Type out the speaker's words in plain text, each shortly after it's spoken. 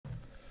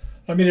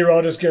I'm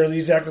meteorologist Gary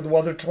Lezak with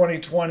Weather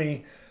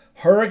 2020.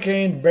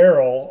 Hurricane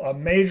Beryl, a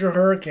major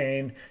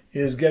hurricane,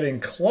 is getting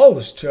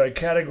close to a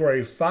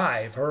Category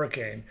 5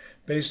 hurricane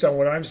based on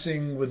what I'm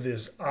seeing with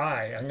this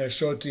eye. I'm going to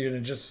show it to you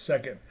in just a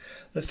second.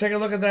 Let's take a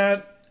look at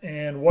that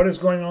and what is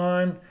going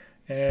on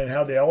and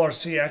how the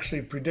LRC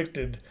actually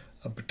predicted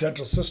a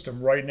potential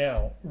system right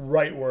now,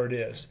 right where it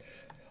is.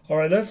 All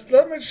right,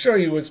 let me show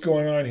you what's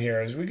going on here.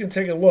 As we can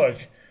take a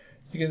look,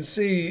 you can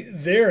see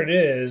there it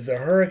is, the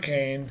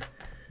hurricane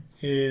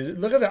is,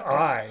 look at the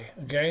eye,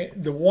 okay?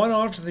 The one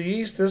off to the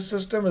east, this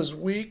system is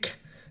weak,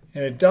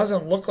 and it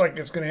doesn't look like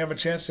it's going to have a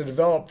chance to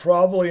develop,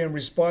 probably in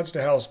response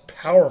to how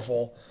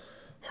powerful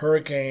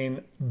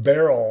Hurricane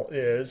Beryl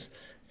is.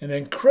 And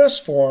then Chris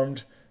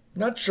formed,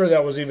 not sure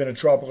that was even a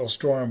tropical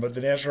storm, but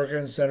the National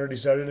Hurricane Center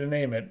decided to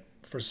name it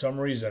for some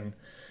reason.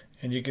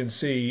 And you can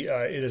see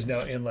it is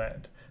now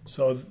inland.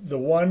 So the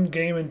one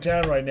game in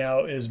town right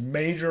now is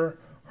Major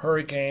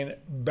Hurricane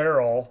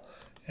Beryl.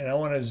 And I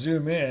want to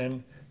zoom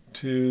in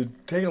to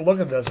take a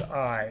look at this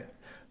eye.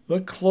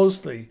 Look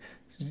closely.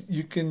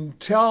 You can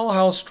tell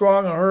how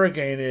strong a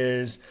hurricane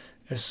is,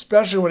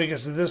 especially when it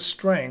gets to this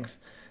strength,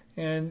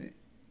 and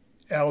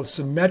how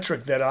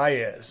symmetric that eye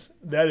is.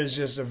 That is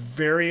just a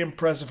very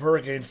impressive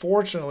hurricane.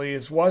 Fortunately,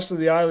 it's west of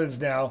the islands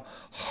now,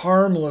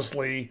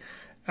 harmlessly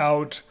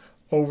out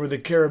over the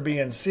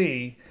Caribbean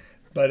Sea,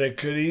 but it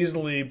could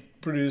easily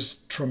produce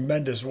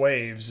tremendous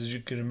waves, as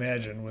you can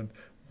imagine, with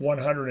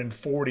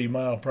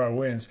 140-mile-per-hour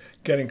winds,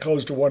 getting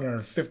close to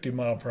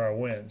 150-mile-per-hour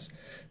winds.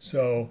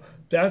 So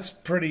that's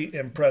pretty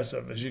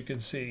impressive, as you can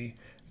see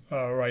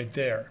right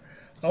there.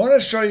 I want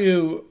to show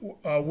you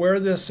where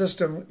this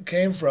system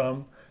came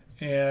from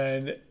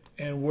and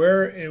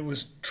where it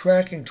was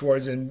tracking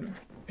towards, and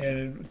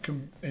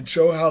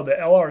show how the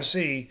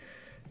LRC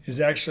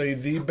is actually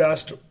the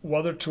best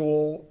weather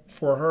tool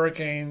for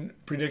hurricane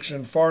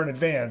prediction far in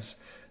advance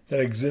that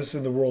exists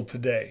in the world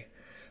today.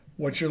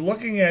 What you're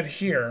looking at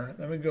here,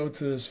 let me go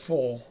to this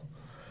full.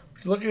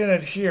 What you're looking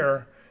at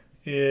here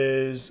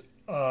is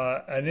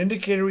an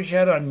indicator we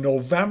had on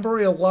November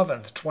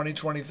 11th,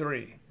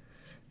 2023.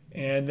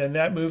 And then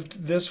that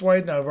moved this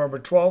way, November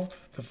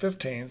 12th to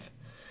 15th.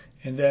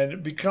 And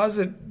then because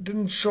it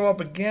didn't show up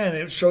again,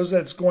 it shows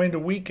that it's going to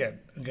weaken,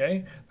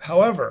 okay?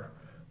 However,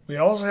 we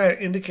also had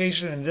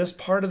indication in this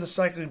part of the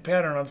cycling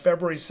pattern on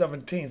February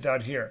 17th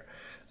out here.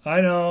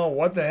 I know,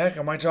 what the heck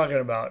am I talking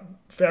about?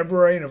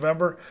 February,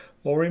 November?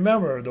 Well,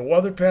 remember, the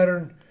weather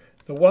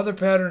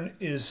pattern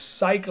is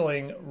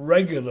cycling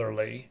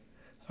regularly,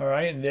 all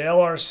right? And the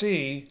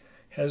LRC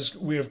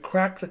we have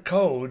cracked the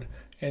code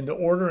and the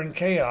order and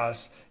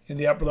chaos in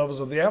the upper levels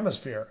of the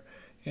atmosphere.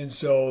 And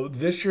so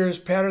this year's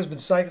pattern has been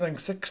cycling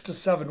 6 to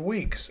 7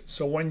 weeks.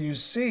 So when you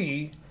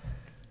see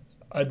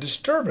a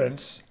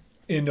disturbance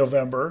in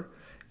November,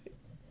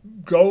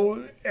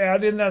 go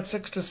add in that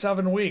 6 to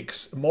 7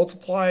 weeks,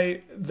 multiply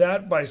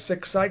that by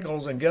 6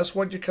 cycles, and guess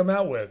what you come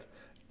out with?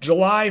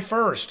 July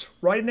 1st,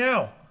 right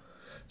now.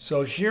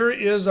 So here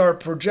is our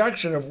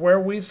projection of where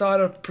we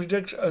thought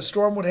a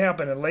storm would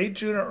happen in late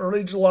June or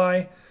early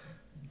July,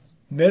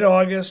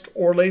 mid-August,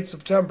 or late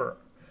September.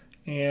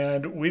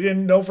 And we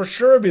didn't know for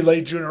sure it'd be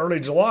late June or early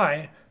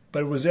July,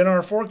 but it was in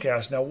our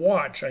forecast. Now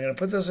watch, I'm going to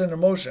put this into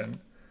motion,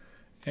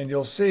 and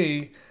you'll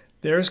see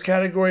there's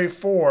Category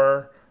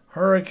 4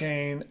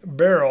 Hurricane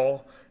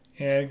Beryl,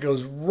 and it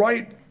goes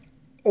right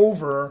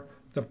over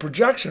the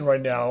projection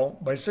right now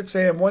by 6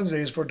 a.m.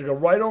 Wednesday is for it to go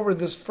right over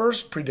this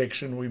first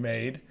prediction we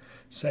made,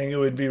 saying it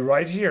would be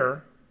right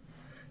here.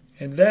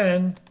 And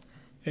then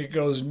it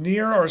goes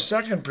near our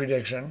second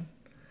prediction,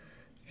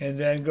 and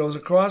then goes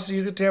across the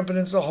Yucatan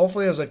Peninsula,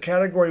 hopefully as a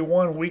Category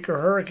 1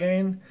 weaker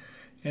hurricane,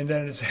 and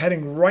then it's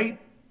heading right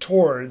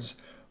towards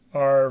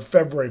our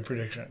February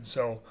prediction.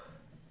 So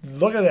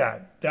look at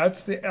that.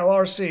 That's the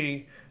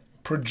LRC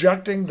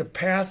projecting the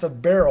path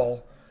of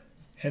Beryl,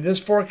 and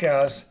this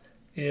forecast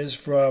is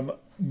from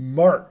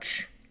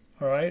March,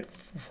 all right,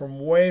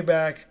 from way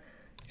back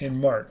in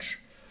March.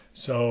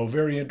 So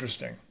very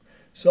interesting.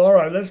 So all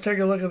right, let's take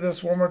a look at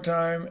this one more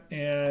time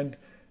and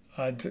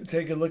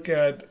take a look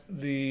at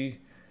the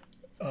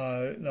now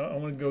I'm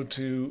going to go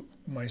to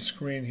my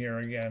screen here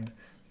again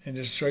and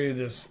just show you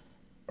this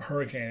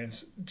hurricane.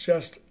 It's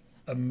just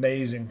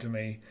amazing to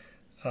me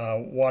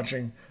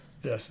watching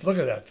this. Look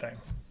at that thing.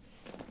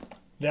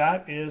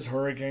 That is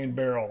Hurricane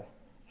Beryl.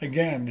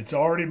 Again, it's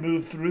already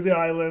moved through the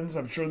islands.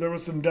 I'm sure there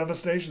was some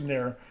devastation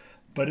there,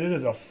 but it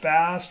is a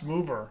fast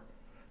mover,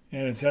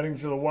 and it's heading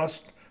to the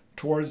west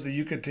towards the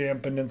Yucatan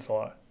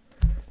Peninsula.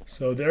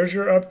 So there's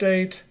your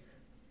update,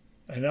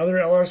 another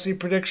LRC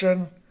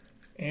prediction,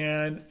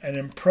 and an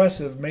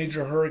impressive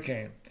major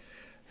hurricane.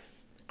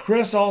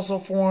 Chris also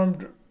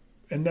formed,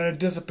 and then it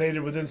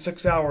dissipated within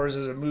 6 hours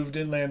as it moved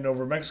inland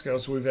over Mexico.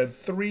 So we've had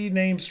 3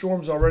 named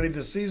storms already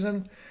this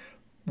season.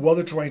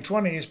 Weather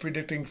 2020 is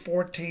predicting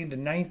 14 to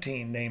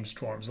 19 named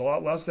storms, a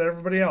lot less than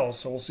everybody else,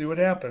 so we'll see what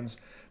happens.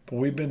 But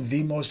we've been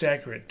the most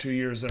accurate 2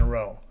 years in a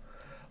row.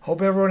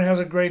 Hope everyone has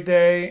a great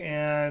day,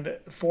 and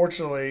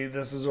fortunately,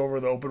 this is over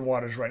the open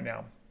waters right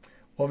now.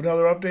 We'll have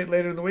another update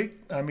later in the week.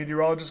 I'm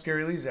meteorologist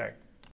Gary Lezak.